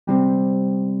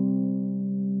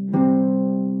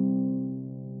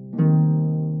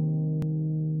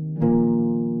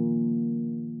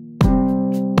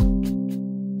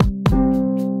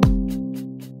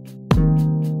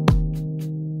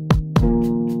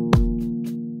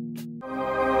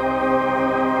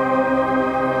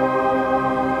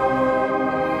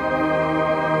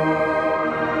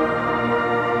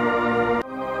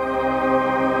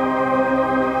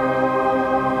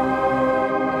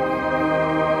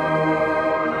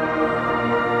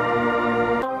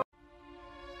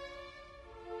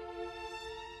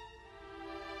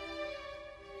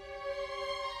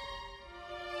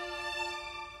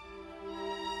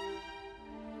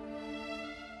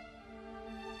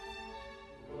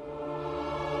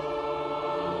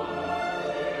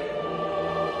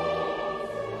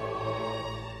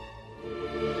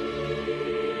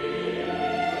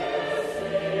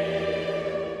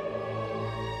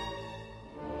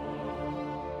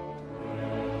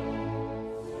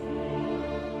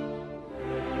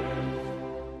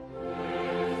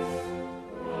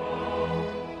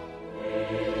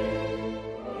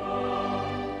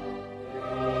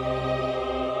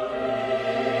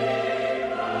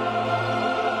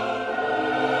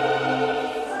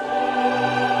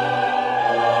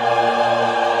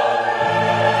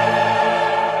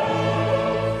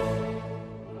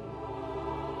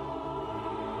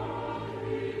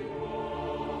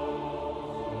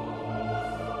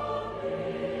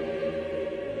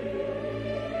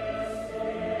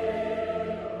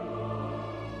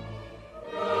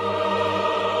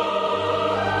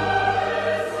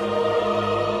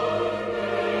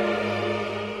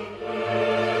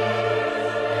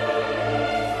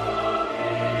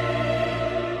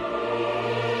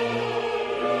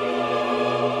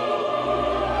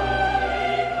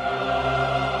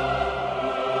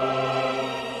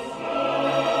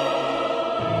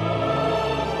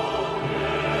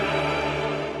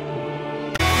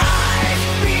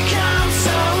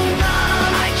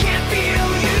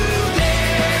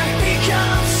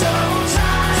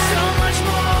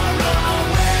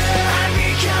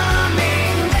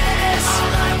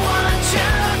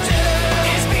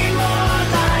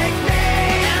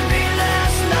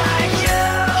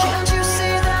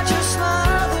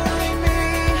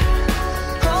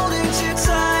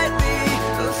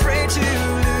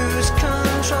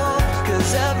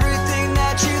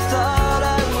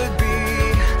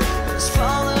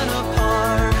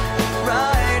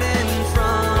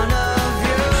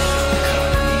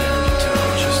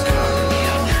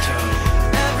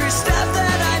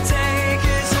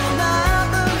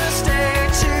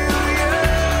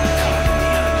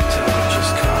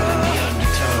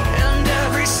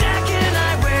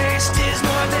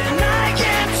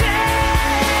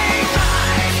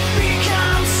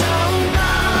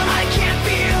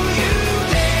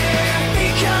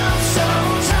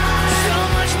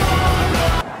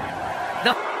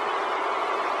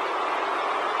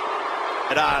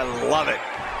And I love it.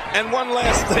 And one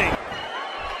last thing.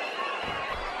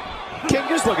 King,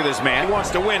 just look at this man. He wants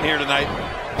to win here tonight.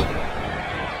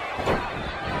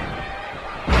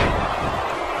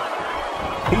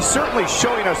 He's certainly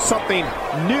showing us something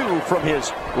new from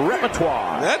his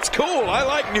repertoire. That's cool. I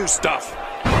like new stuff.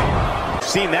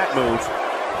 Seen that move.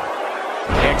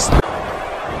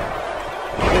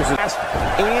 This is fast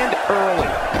and early.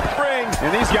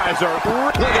 And these guys are...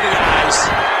 Look at the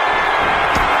eyes.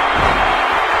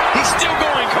 He's still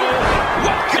going, Cole.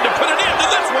 What could have put an end to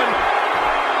this one?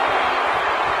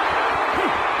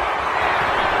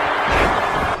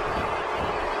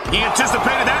 He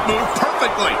anticipated that move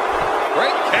perfectly.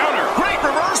 Great counter. Great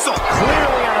reversal.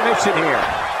 Clearly on a mission here.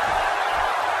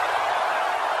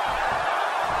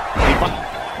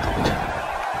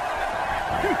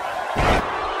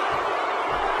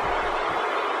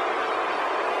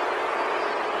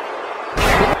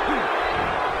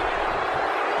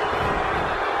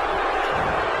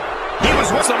 He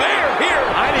was with some air here.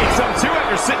 I need some too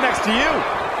after sitting next to you.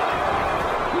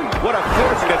 What a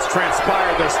force that's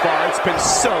transpired thus far. It's been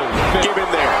so good. Give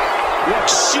in there. What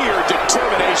sheer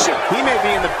determination. He may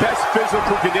be in the best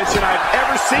physical condition I've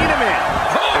ever seen him in.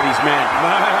 Oh. These men.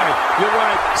 You're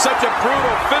right. Such a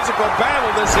brutal physical battle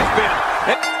this has been.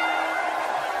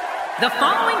 The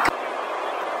following...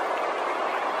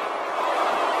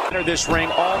 Enter this ring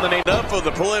all in the name. Enough of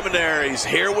the preliminaries.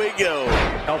 Here we go.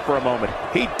 For a moment.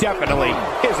 He definitely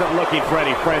isn't looking for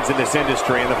any friends in this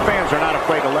industry, and the fans are not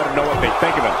afraid to let him know what they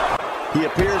think of him. He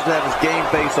appears to have his game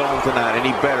face on tonight, and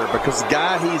he better, because the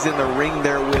guy he's in the ring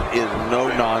there with is no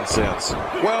nonsense.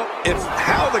 Well, if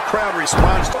how the crowd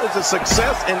responds is a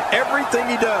success in everything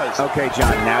he does. Okay,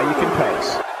 John, now you can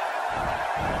pace.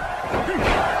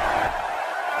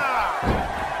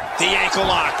 The ankle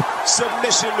lock.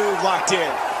 Submission move locked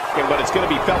in. But it's going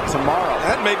to be felt tomorrow.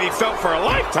 That may be felt for a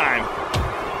lifetime.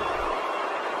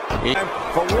 And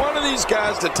for one of these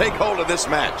guys to take hold of this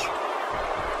match.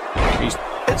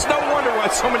 It's no wonder why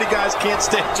so many guys can't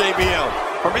stand JBL.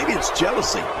 Or maybe it's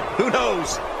jealousy. Who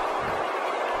knows?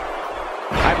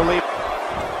 I believe.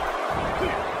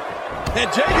 And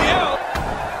JBL.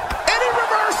 And he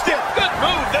reversed it. Good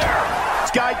move there.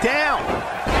 This guy down.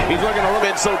 He's looking a little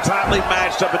bit so tightly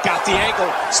matched up. It got the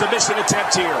ankle. Submission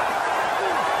attempt here.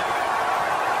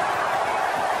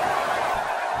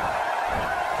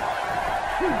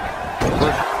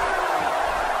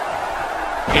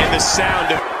 And the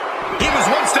sound of... He was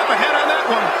one step ahead on that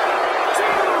one.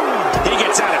 He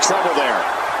gets out of trouble there.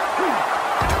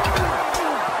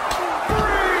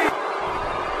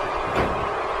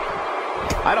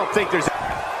 I don't think there's...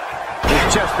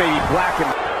 His chest may be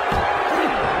blackened.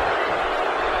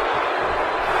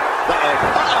 Uh-oh.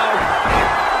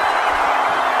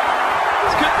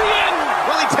 This could be it.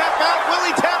 Will he tap out? Will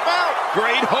he tap out?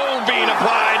 Great hold being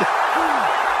applied.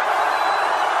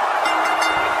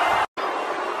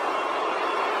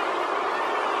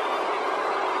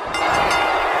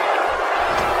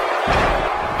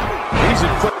 He's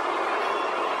in foot.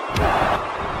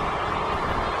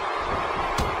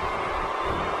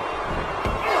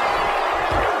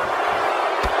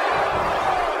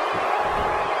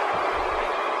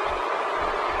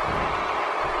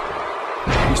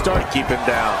 He started to keep him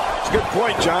down. It's a good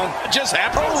point, John. It just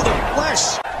happened. Oh, the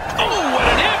flesh. Oh, what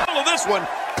an angle of this one.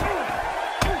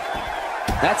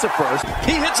 That's a first.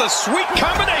 He hits a sweet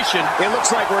combination. It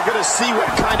looks like we're going to see what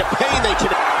kind of pain they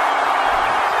can...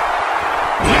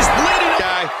 He's bleeding,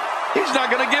 guy. He's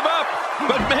not going to give up.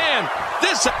 But, man,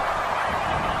 this...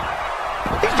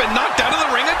 He's been knocked out of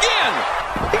the ring again.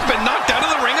 He's been knocked out of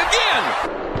the ring again.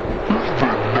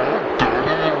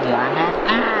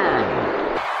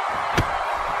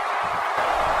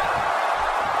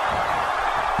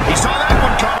 He saw that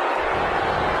one coming.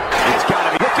 It's got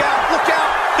to be. Look out, look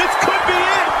out. This could be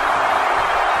it.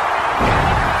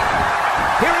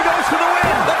 Here he goes for the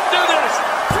win. Let's do this.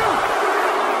 2,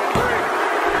 3.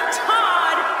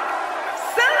 Todd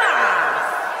Silas.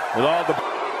 With all the...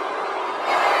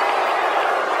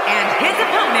 And his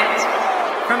opponent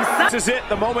from... This is it,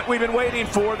 the moment we've been waiting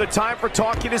for. The time for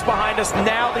talking is behind us.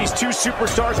 Now these two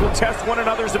superstars will test one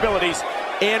another's abilities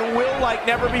and will like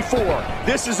never before.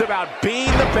 This is about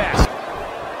being the best.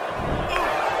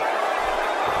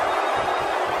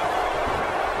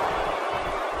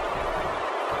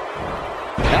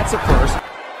 That's a first.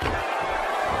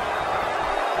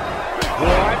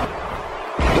 Boy,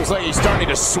 looks like he's starting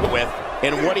to swim with,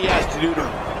 and what he has to do to...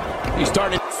 He's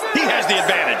starting... He has the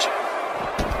advantage.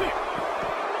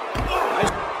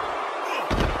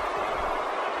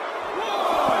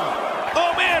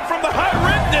 Oh, man, from the high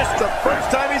rim distance. The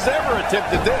first time he's ever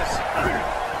attempted this.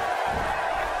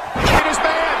 Look at his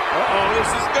man. Uh-oh,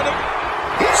 this is gonna...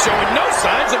 He's showing no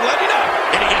signs of letting up.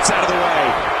 And he gets out of the way.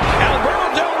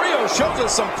 Alberto Del Rio shows us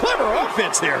some clever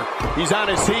offense here. He's on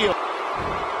his heel.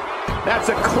 That's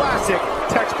a classic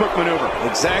textbook maneuver.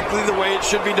 Exactly the way it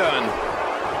should be done.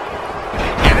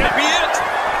 And that'd be it.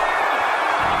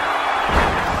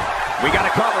 We got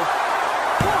to cover. 1,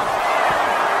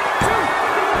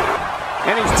 2.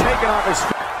 And he's taken off his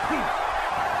feet.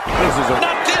 This is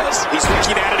not this. He's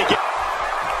looking at it again.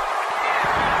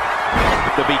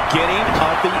 The beginning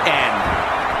of the end.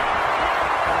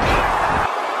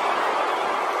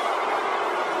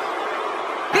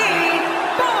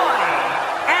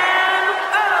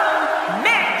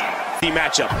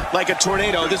 Matchup. Like a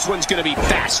tornado, this one's going to be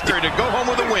faster to go home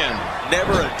with a win.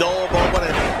 Never a dull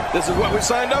moment. This is what we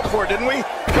signed up for, didn't we?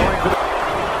 Going for the...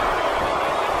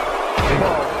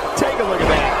 Oh, take a look at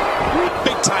that.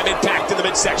 Big time impact in the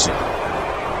midsection.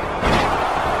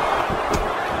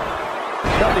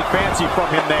 Nothing fancy from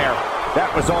him there.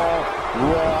 That was all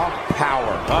raw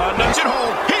power. Nudge and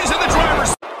hold. He's in the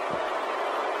driver's.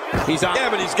 He's on.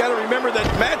 Yeah, but he's got to remember that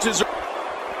matches are...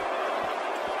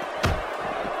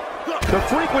 The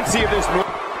frequency of this move.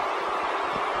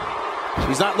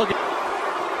 He's not looking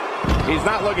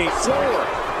forward.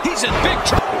 He's in big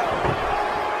trouble.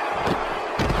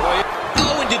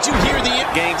 Oh, and did you hear the...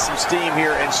 Gain some steam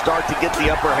here and start to get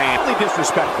the upper hand. Really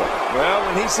disrespectful. Well,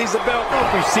 when he sees the belt... I don't know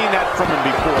if we've seen that from him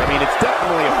before. I mean, it's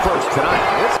definitely a first tonight.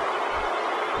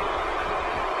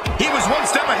 He was one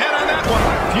step ahead on that one.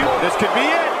 This could be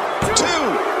it. 2.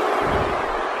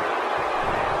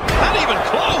 Not even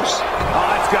close. Oh,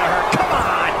 that's gonna hurt. Come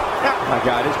on! Oh my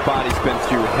God, his body's been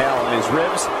through hell, and his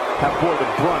ribs have bore the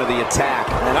brunt of the attack.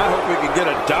 And I hope we can get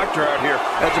a doctor out here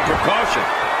as a precaution.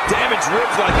 Damaged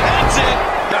ribs like that's it.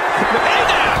 Hey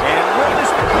now! And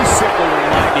he's simply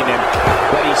reminding him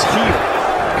that he's healed.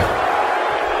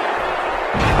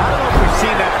 I don't know if we've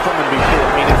seen that from him before.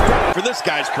 I mean, it's definitely for this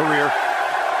guy's career.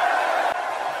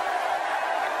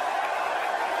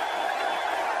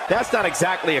 That's not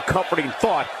exactly a comforting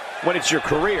thought when it's your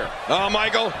career. Oh,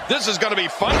 Michael, this is going to be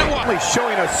fun to watch. He's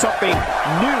showing us something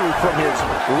new from his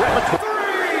repertoire.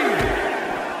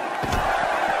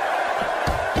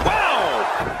 3. Wow!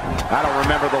 I don't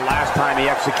remember the last time he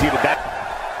executed that.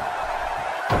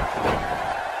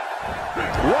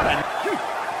 What a...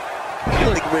 I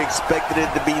don't think we expected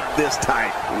it to be this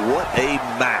tight. What a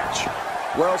match.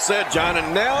 Well said, John,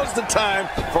 and now's the time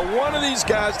for one of these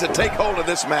guys to take hold of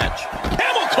this match.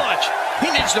 Camel clutch!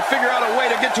 He needs to figure out a way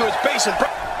to get to his base and...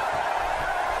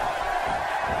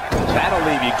 That'll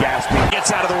leave you gasping.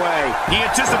 Gets out of the way. He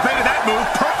anticipated that move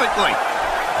perfectly.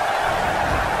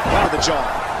 Wow, the jaw.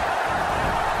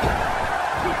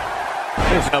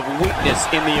 There's a weakness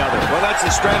in the other. Well, that's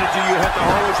a strategy you have to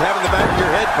always have in the back of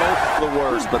your head, Cole. The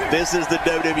worst, but this is the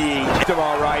WWE. It's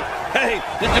all right. Hey,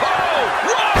 whoa!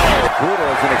 Brutal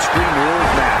as an Extreme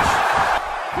Rules match.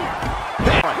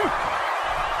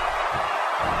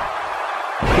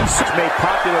 He's made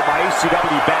popular by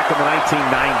ECW back in the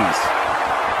 1990s.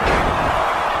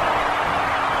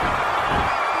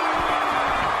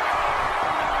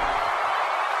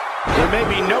 There may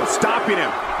be no stopping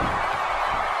him.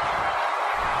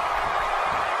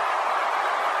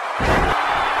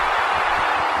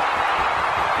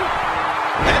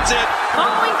 That's it.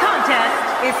 Following contest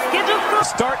is scheduled for...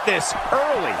 Start this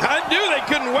early. I knew they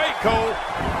couldn't wait, Cole.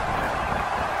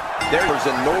 There's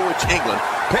in Norwich, England.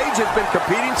 Paige has been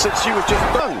competing since she was just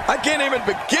young. I can't even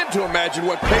begin to imagine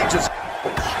what Paige is...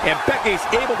 And Becky's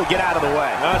able to get out of the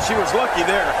way. She was lucky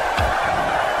there.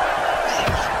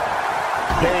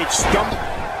 Paige stumped.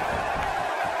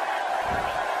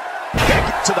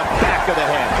 Becky to the back of the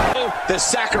head. Oh, the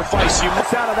sacrifice you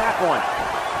missed out of that one.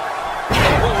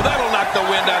 Oh, that'll knock the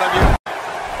wind out of you.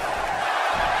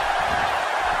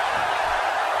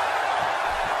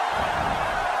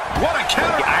 What a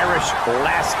counter. The Irish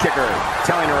last kicker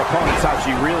telling her opponents how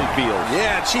she really feels.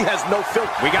 Yeah, and she has no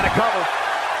filter. We got to cover.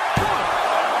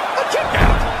 A kick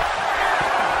out.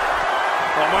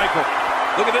 Oh, Michael,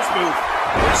 look at this move.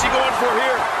 What's she going for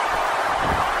here?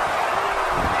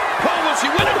 Oh, will she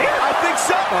win it here? I think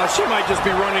so. She might just be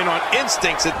running on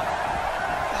instincts.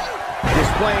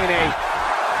 Displaying a...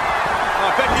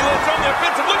 Becky Lynch on the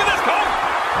offensive. Look at this, Cole.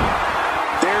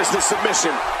 There's the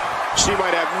submission. She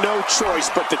might have no choice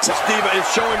but to tell. Diva is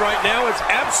showing right now is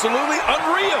absolutely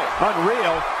unreal.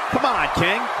 Unreal? Come on,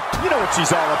 King. You know what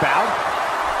she's all about.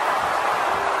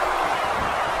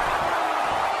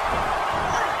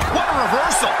 What a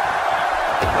reversal.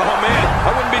 Oh, man.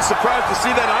 I wouldn't be surprised to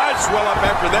see that eye swell up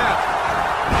after that.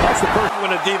 That's the first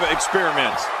when a Diva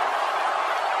experiments.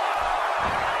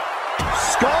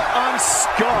 Skull on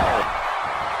skull.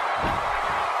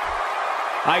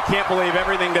 I can't believe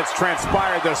everything that's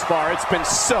transpired thus far. It's been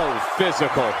so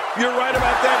physical. You're right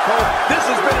about that, Cole. This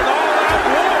has been an all-out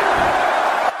war.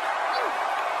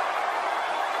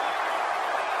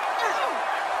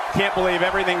 Can't believe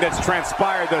everything that's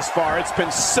transpired thus far. It's been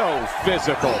so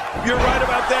physical. You're right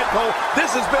about that, Cole.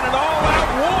 This has been an all-out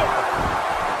war.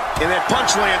 And that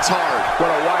punch lands hard.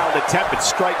 What a wild attempt at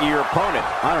striking your opponent.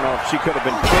 I don't know if she could have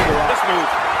been bigger off. This move.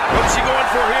 What's she going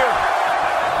for here?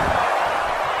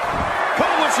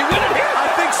 Cole, will she win it here? I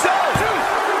think so.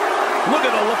 Look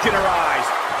at the look in her eyes.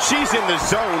 She's in the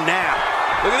zone now.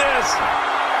 Look at this.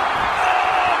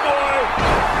 Oh,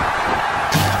 boy.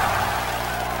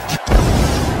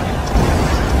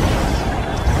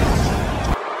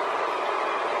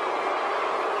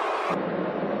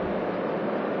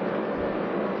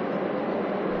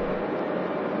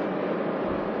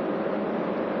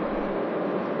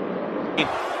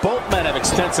 Both men have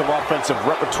extensive offensive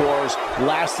repertoires,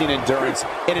 lasting endurance,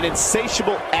 and an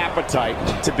insatiable appetite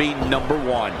to be number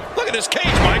one. Look at this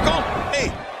cage, Michael.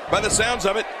 Hey, by the sounds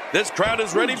of it, this crowd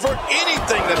is ready for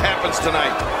anything that happens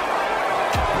tonight.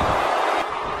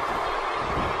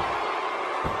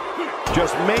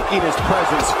 Just making his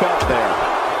presence felt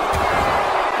there.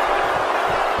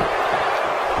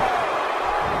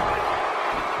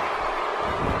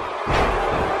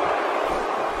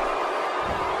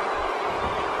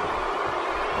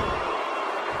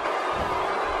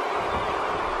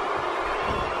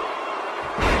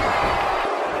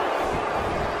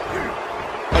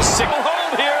 Sickle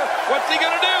hold here. What's he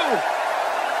gonna do?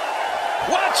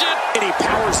 Watch it. And he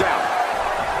powers out.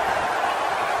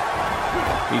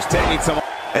 He's taking some.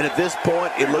 And at this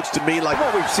point, it looks to me like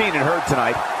what we've seen and heard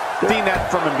tonight. Seen that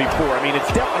from him before. I mean,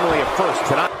 it's definitely a first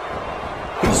tonight.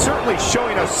 He's certainly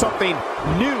showing us something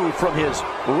new from his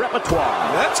repertoire.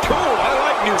 That's cool. I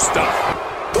like new stuff.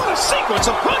 What a sequence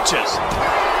of punches.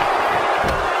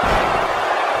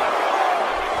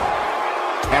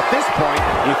 At this point,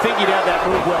 you think he'd have that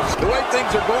move well. The way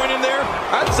things are going in there,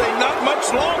 I'd say not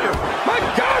much longer. My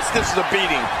gosh, this is a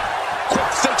beating. Quick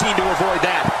thinking to avoid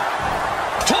that.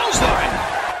 Clothesline.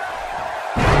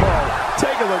 Oh,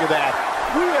 take a look at that.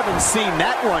 We haven't seen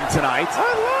that one tonight. I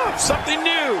love something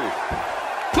new.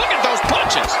 Look at those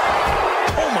punches.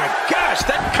 Oh my gosh,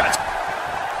 that cuts.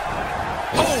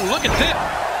 Oh, look at this.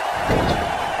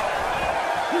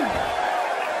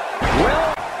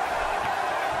 Well,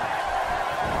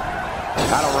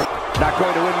 not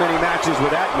going to win many matches with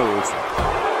that move.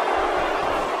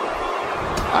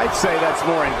 I'd say that's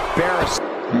more embarrassing.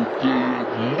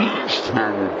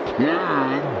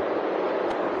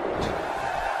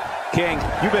 King,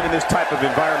 you've been in this type of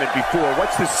environment before.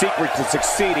 What's the secret to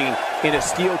succeeding in a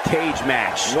steel cage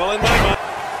match? Well, in my mind,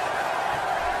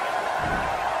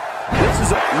 this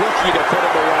is a rookie to put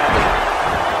him away.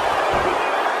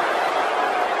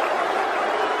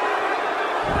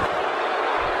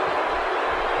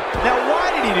 Now,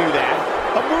 why did he do that?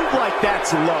 A move like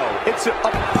that's low. It's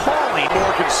appalling.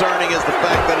 more concerning is the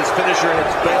fact that his finisher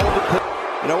has failed to put.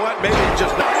 you know what? Maybe it's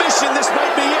just not mission. This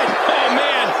might be it. Oh,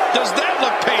 man. Does that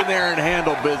look pain there and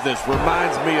handle business?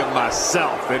 Reminds me of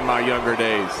myself in my younger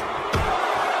days.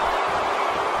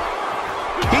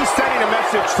 He's sending a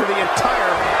message to the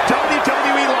entire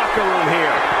WWE locker room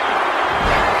here.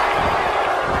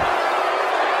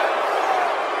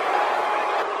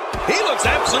 He looks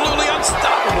absolutely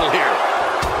unstoppable here.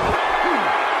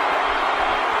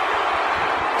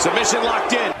 Submission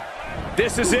locked in.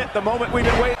 This is it, the moment we've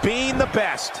been waiting. Being the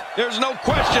best. There's no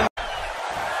question.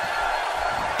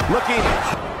 Looking.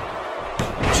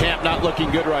 Champ not looking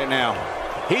good right now.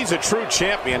 He's a true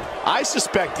champion. I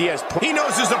suspect he has. He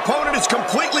knows his opponent is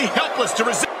completely helpless to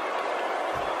resist.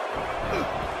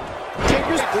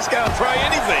 This guy will try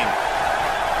anything.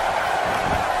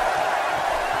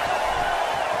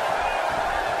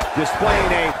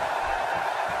 Displaying a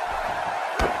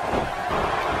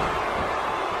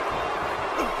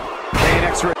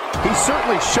he's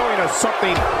certainly showing us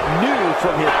something new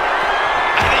from him.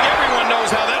 I think everyone knows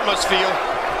how that must feel.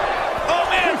 Oh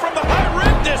man, from the high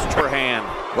rim district. Her hand.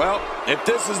 Well, if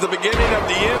this is the beginning of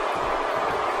the end.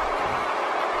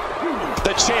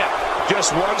 The champ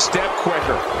just one step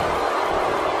quicker.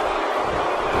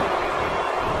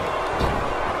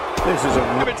 This is a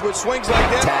damage with swings like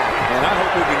that. And I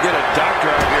hope we can get a doctor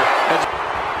out here.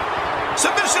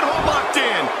 Submission hold locked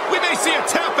in. We may see a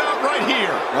tap out right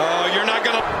here. Oh, you're not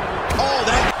gonna. Oh,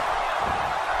 that.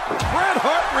 Bret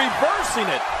Hart reversing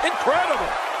it. Incredible.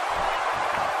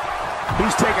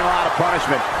 He's taking a lot of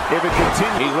punishment. If it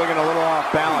continues, he's looking a little off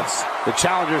balance. The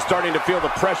challenger's starting to feel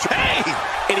the pressure. Hey!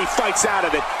 And he fights out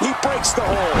of it. He breaks the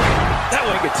hold. That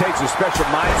way it takes a special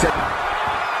mindset.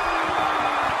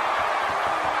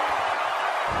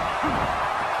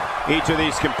 Each of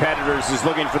these competitors is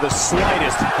looking for the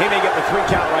slightest. He may get the 3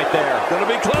 count right there. Gonna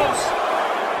be close.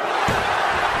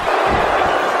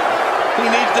 He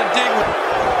needs to dig.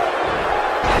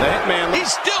 The Hitman,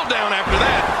 he's still down after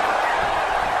that.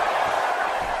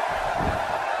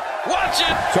 Watch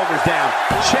it. Shoulders down.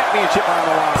 Championship on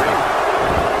the line.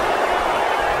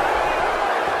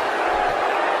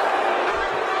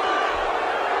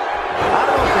 I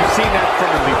don't know if we've seen that from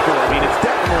him before. I mean, it's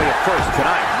definitely a first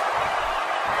tonight.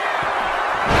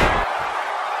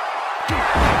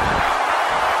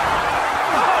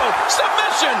 Oh,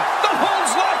 submission. The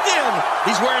hold's locked in.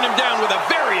 He's wearing him down with a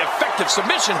very effective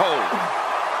submission hold.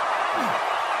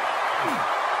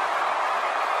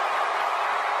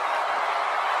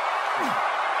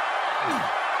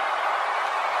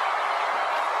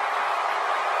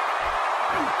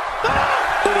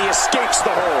 And he escapes the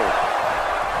hold.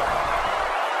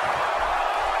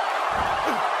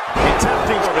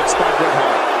 Attempting orbits by Bret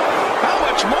Hart. How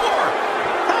much more?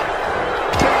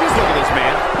 Just look at this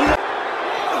man.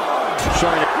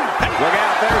 Showing it. Look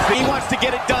out. There's the... He wants to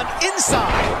get it done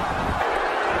inside.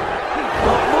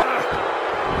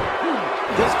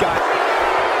 This guy.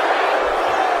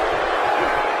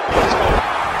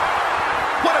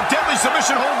 What a deadly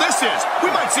submission hold this is. We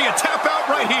might see a tap out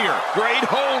right here. Great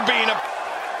hold being a...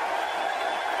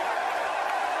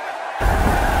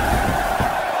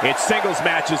 It's singles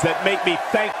matches that make me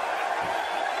thank...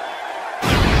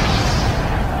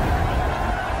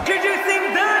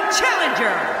 Introducing the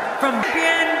challenger from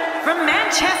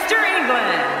Manchester,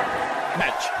 England.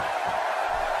 match.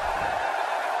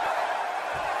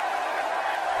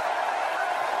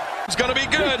 It's going to be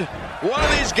good. One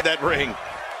of these get that ring.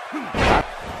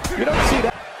 You don't see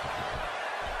that.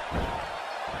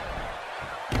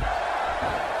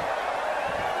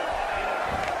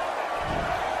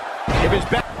 If it's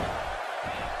back.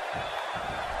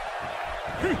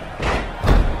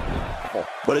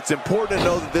 But it's important to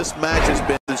know that this match has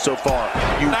been so far.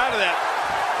 Out of that.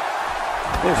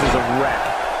 This is a wreck.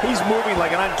 He's moving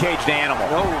like an uncaged animal.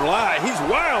 No lie. He's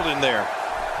wild in there.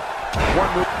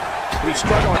 One move. He's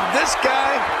struggling. This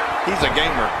guy, he's a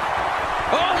gamer.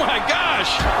 Oh, my gosh.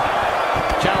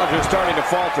 Challenger's starting to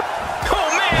falter. Oh,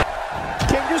 man.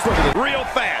 King, just look at it. Real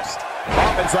fast.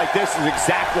 Offense like this is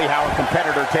exactly how a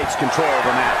competitor takes control of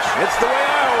a match. It's the way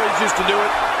I always used to do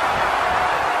it.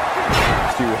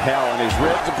 To hell in his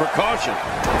ribs. A precaution.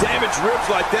 Damaged ribs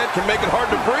like that can make it hard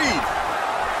to breathe.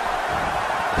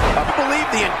 I believe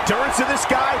the endurance of this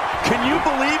guy. Can you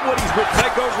believe what he's been?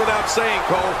 That goes without saying,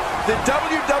 Cole. The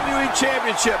WWE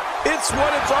Championship, it's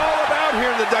what it's all about here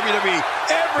in the WWE.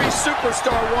 Every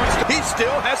superstar wants to. He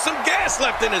still has some gas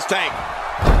left in his tank.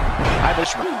 I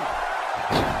wish.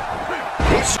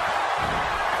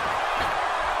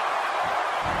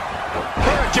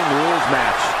 Hurricane rules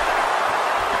match.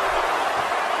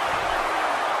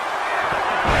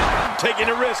 Taking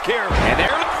a risk here. And there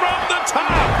from the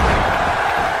top.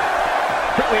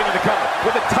 Quickly into the cover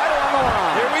with the title on the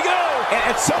line. Here we go.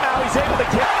 And somehow he's able to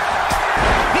get.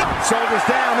 Shoulders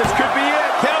down. This could be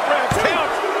it. Count, Rev,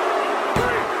 count.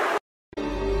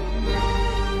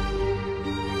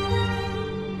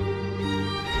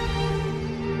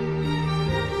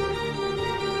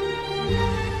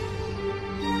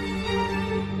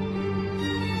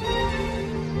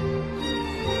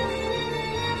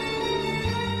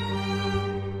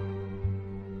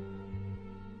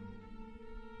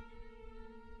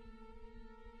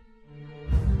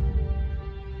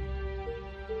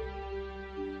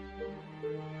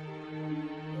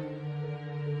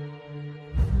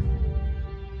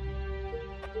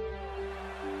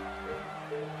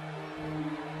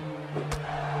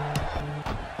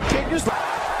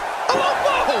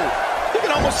 Oh, you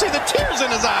can almost see the tears in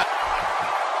his eye.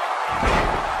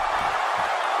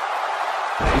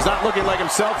 He's not looking like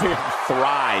himself here.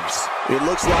 Thrives. It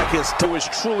looks like his Who is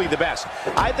truly the best.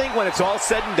 I think when it's all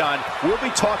said and done, we'll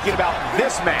be talking about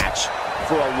this match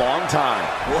for a long time.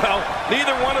 Well,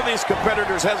 neither one of these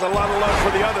competitors has a lot of love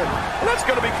for the other. And that's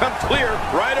going to become clear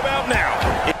right about now.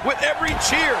 With every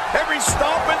cheer, every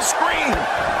stomp and scream.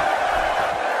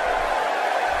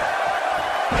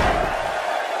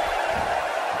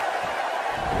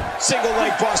 Single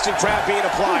leg Boston Crab being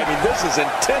applied. I mean, this is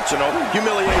intentional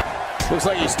humiliation. Looks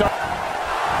like he's starting.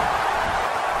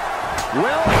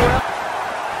 Well.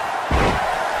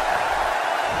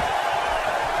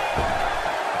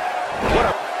 What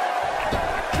a.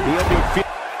 He'll be.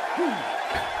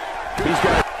 He's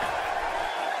got.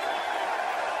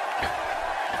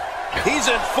 He's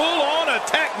in full-on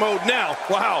attack mode now.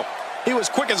 Wow. He was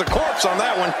quick as a corpse on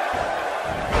that one.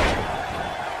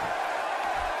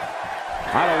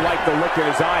 I don't like the look in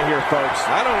his eye here, folks.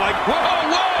 I don't like... Whoa,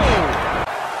 whoa!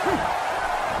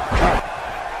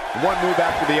 One move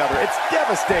after the other. It's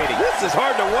devastating. This is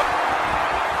hard to watch.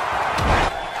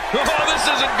 Oh, this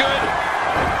isn't good.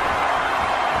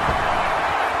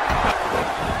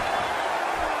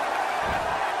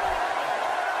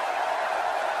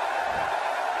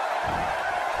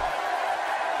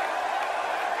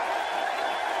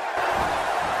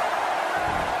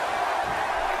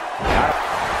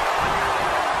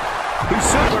 He's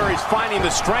somewhere he's finding the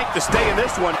strength to stay in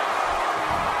this one.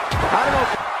 I don't know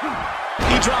if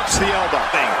he drops the elbow.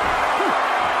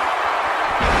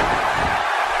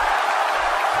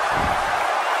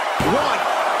 One.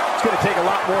 It's going to take a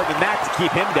lot more than that to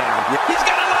keep him down. He's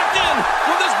got it locked in.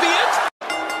 Will this be it?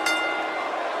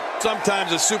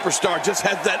 Sometimes a superstar just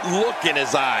has that look in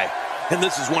his eye. And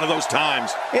this is one of those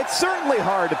times. It's certainly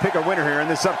hard to pick a winner here in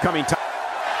this upcoming time.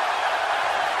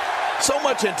 So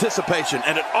much anticipation,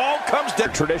 and it all comes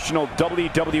down. Traditional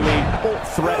WWE triple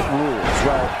threat rules.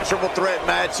 Well, triple threat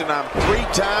match, and I'm 3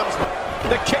 times.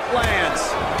 The kick lands.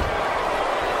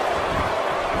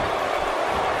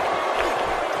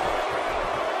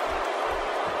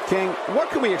 King,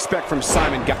 what can we expect from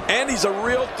Simon? And he's a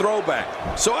real throwback.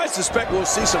 So I suspect we'll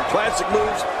see some classic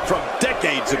moves from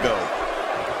decades ago.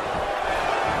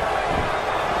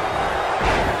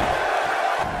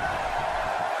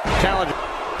 Challenger.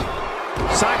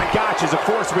 Simon Gotch is a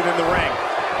force within the ring.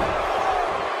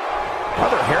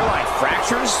 Other hairline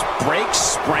fractures, breaks,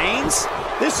 sprains.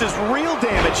 This is real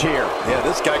damage here. Yeah,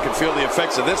 this guy could feel the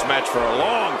effects of this match for a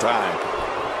long time.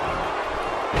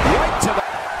 Right to the...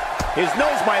 His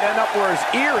nose might end up where his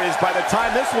ear is by the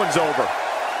time this one's over.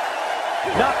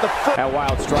 Not the foot. That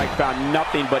wild strike found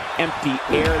nothing but empty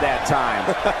air that time.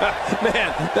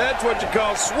 Man, that's what you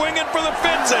call swinging for the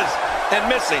fences and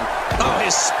missing. Oh,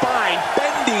 his spine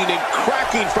bending and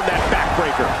cracking from that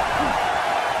backbreaker.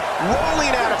 Rolling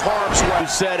out of harm's way.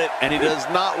 You said it, and he does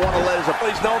not want to let his...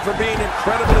 He's known for being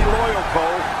incredibly loyal,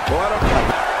 Cole. Well, I don't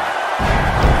know.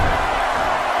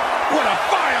 What a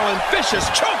vile and vicious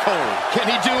chokehold. Can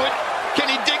he do it? Can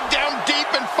he dig down deep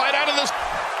and fight out of this?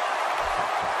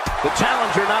 The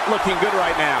challenger not looking good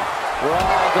right now. We're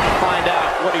all going to find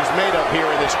out what he's made of here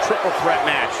in this triple threat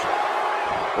match.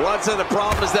 Well, I'd say the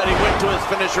problem is that he went to his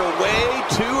finisher way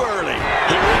too early.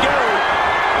 Here we go.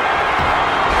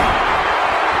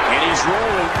 And he's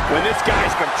rolling when this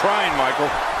guy's been trying, Michael.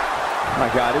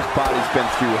 My God, his body's been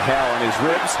through hell, and his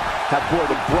ribs have bore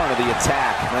the brunt of the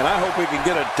attack. And I hope we can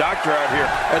get a doctor out here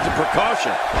as a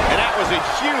precaution. And that was a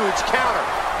huge counter.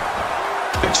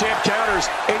 The champ counters,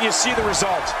 and you see the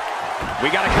result. We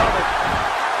got it covered.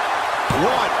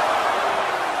 One.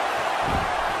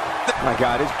 My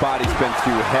God, his body's been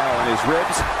through hell, and his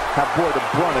ribs have bore the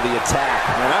brunt of the attack.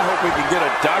 And I hope we can get a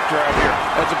doctor out here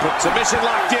as a submission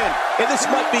locked in, and this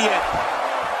might be it.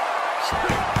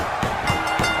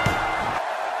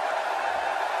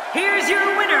 Here's your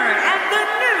winner and the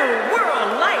new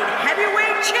World Light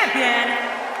Heavyweight Champion,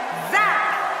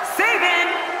 Zack Saban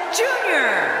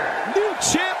Jr. New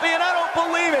champion, I don't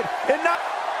believe it. And not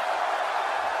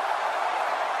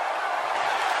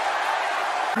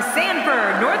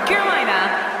Sanford, North Carolina,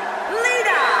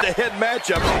 Lita. the head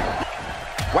matchup.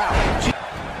 wow.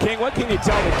 King, what can you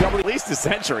tell the W at least a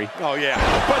century? Oh, yeah.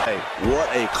 But Hey, what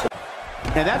a...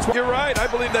 And that's what you're right. I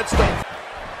believe that's the...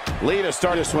 Lita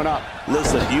started this one up.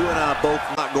 Listen, you and I both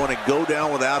not going to go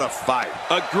down without a fight.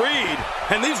 Agreed.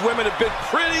 And these women have been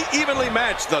pretty evenly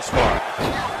matched thus far.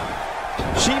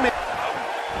 She made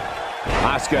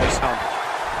Asuka's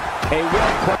a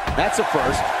well. That's a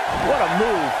first. What a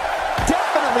move.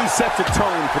 Definitely sets a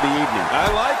tone for the evening. I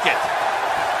like it.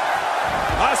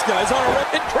 Asuka is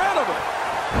already incredible.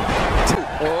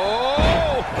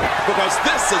 Oh, because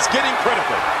this is getting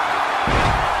critical.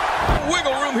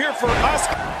 Wiggle room here for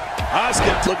Asuka.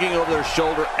 Asuka looking over their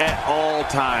shoulder at all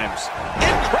times.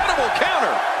 Incredible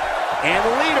counter. And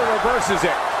Lita reverses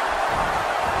it.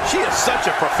 She is such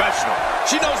a professional.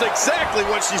 She knows exactly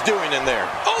what she's doing in there.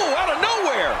 Oh, out of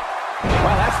nowhere.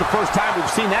 Well, that's the first time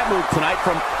we've seen that move tonight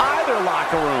from either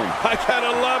locker room. I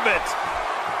gotta love it.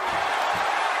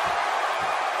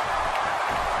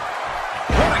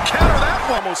 What a counter that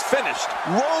one. Almost finished.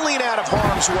 Rolling out of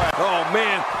harm's way. Oh,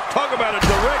 man. Talk about a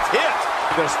direct hit.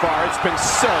 This far, it's been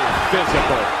so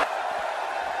physical.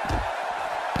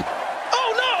 Oh,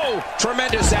 no!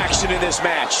 Tremendous action in this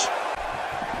match.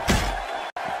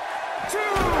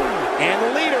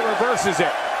 And Lita reverses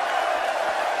it.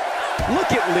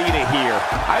 Look at Lita here.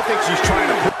 I think she's trying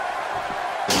to...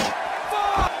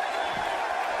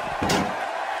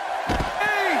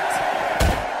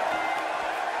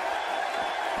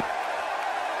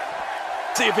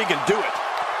 See if he can do it.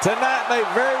 Tonight may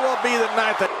very well be the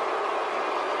night that...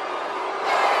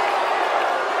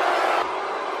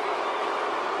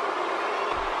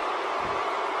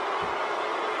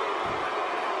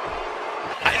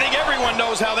 I think everyone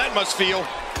knows how that must feel.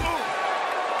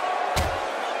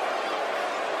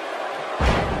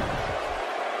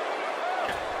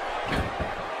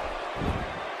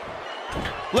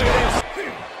 Look at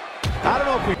this. I don't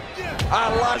know if we...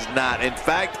 Not. In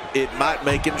fact, it might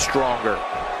make him stronger.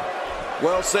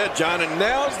 Well said, John, and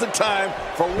now's the time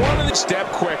for one of the step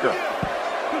quicker.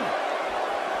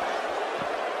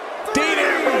 Dean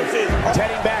Ambrose is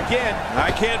heading back in.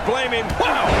 I can't blame him.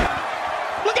 Wow!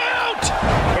 Look out!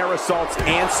 Air assaults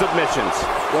and submissions.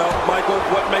 Well, Michael,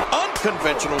 what makes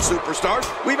unconventional superstars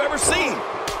we've ever seen?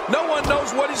 No one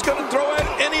knows what he's going to throw at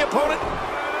any opponent. Oh,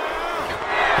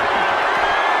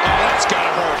 that's got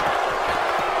to hurt.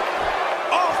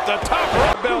 Off the top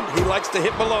rope belt. He likes to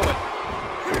hit below it.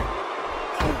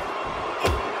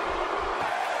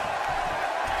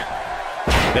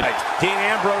 Dean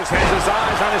Ambrose has his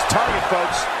eyes on his target,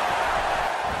 folks.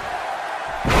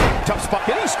 Tough spot.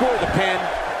 Can he score the pin?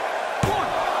 1,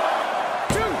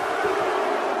 2.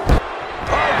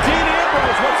 Oh, Dean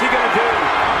Ambrose, what's he going to do?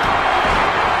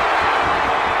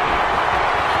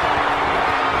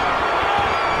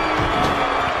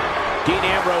 Dean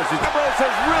Ambrose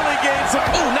has really gained some...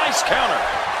 Oh, nice counter.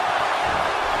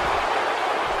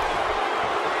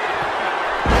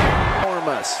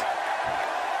 Enormous.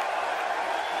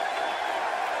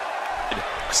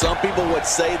 Some people would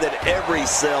say that every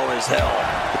cell is hell,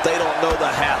 but they don't know the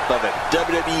half of it.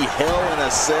 WWE Hell in a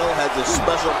Cell has a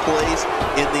special place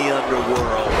in the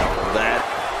underworld. That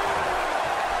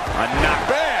not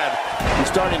bad.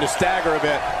 He's starting to stagger a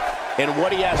bit, and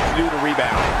what he has to do to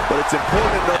rebound. But it's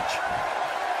important to...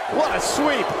 What a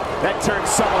sweep! That turns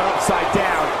someone upside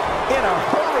down in a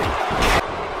hurry.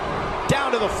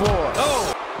 Down to the floor.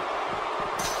 Oh!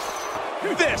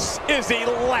 This is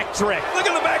electric. Look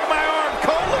at the back of my arm,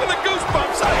 Cole. Look at the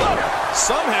goosebumps. I love it.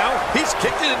 Somehow, he's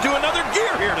kicked it into another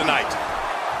gear here tonight.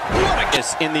 What a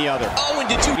guess in the other. Oh, and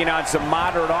did you... On some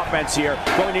moderate offense here.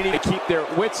 Going to need to keep their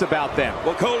wits about them.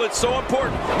 Well, Cole, it's so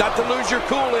important not to lose your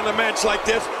cool in a match like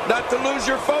this, not to lose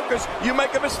your focus. You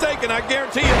make a mistake, and I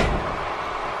guarantee you...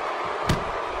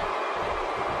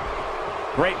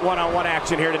 Great one-on-one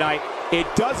action here tonight. It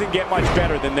doesn't get much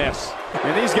better than this.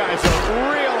 And these guys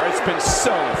are real. It's been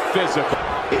so physical.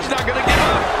 He's not going to give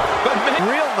up. But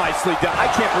real nicely done. I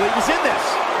can't believe he's in this.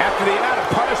 After the amount of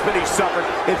punishment he suffered,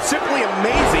 it's simply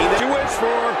amazing that you wish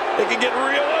for. It can get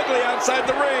real ugly outside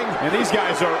the ring. And these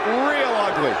guys are real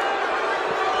ugly.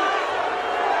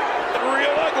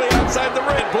 Real ugly outside the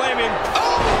ring. Blame him.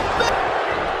 Oh!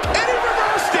 And he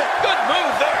reversed it. Good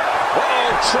move there.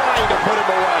 Oh, trying to put him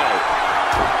away.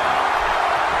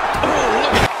 Oh,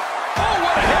 look at... Oh,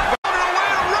 what a hit.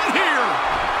 Right here.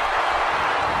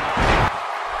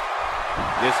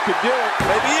 This could do it.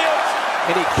 Maybe it.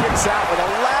 And he kicks out with a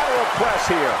lateral press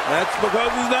here. That's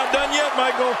because he's not done yet,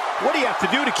 Michael. What do you have to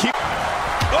do to keep...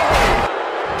 Oh!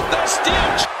 The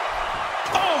stitch!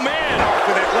 Oh, man!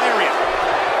 For that lariat.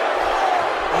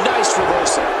 Nice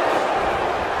reversal.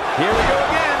 Here we go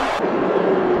again.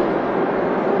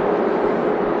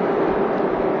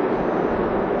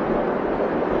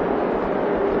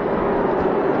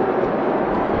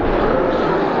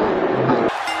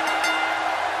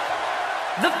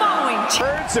 The following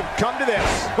Birds have come to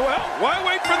this. Well, why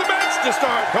wait for the match to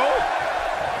start, Cole?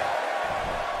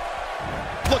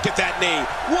 Look at that knee.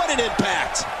 What an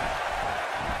impact.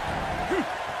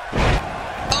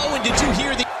 Oh, and did you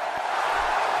hear the...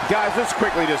 Guys, let's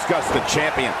quickly discuss the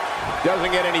champion.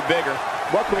 Doesn't get any bigger.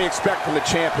 What can we expect from the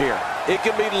champ here? It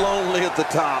can be lonely at the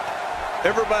top.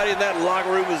 Everybody in that locker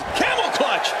room is... Camel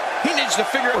clutch! He needs to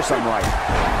figure out something right.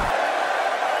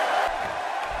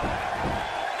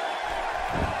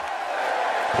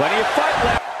 Plenty of fight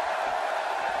left.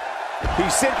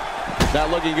 He's not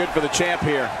looking good for the champ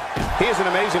here. He has an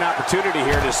amazing opportunity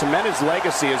here to cement his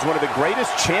legacy as one of the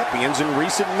greatest champions in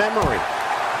recent memory.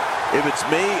 If it's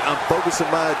me, I'm focusing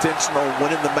my attention on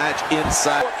winning the match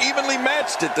inside. We're evenly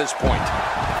matched at this point.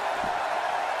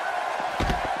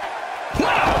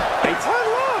 Wow! I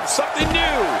love something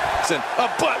new. It's a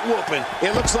butt whooping.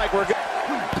 It looks like we're good.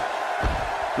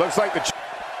 Looks like the...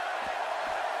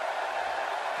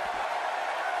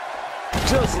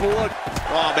 Just look.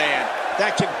 Oh, man.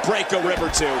 That can break a rib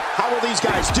or two. How will these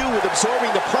guys do with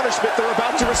absorbing the punishment they're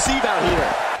about to receive out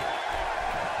here?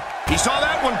 He saw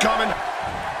that one coming.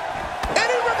 And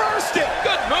he reversed it.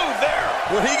 Good move there.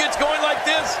 When he gets going like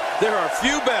this, there are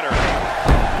few better.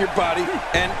 Your body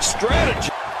and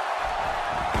strategy.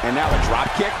 And now a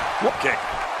drop kick. Whoop kick.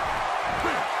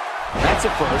 That's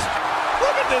defensive first.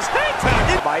 Look at this hang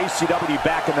time. By ECW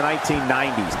back in the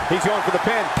 1990s. He's going for the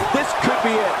pin. This could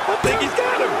be it. I think he's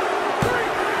got him.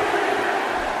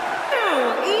 New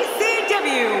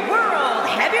ECW World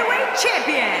Heavyweight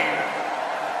Champion,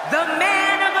 the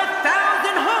man of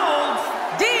 1,000 holds,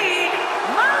 Dean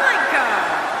Malenko.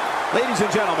 Ladies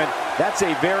and gentlemen, that's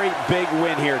a very big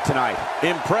win here tonight.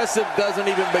 Impressive doesn't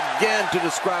even begin to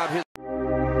describe his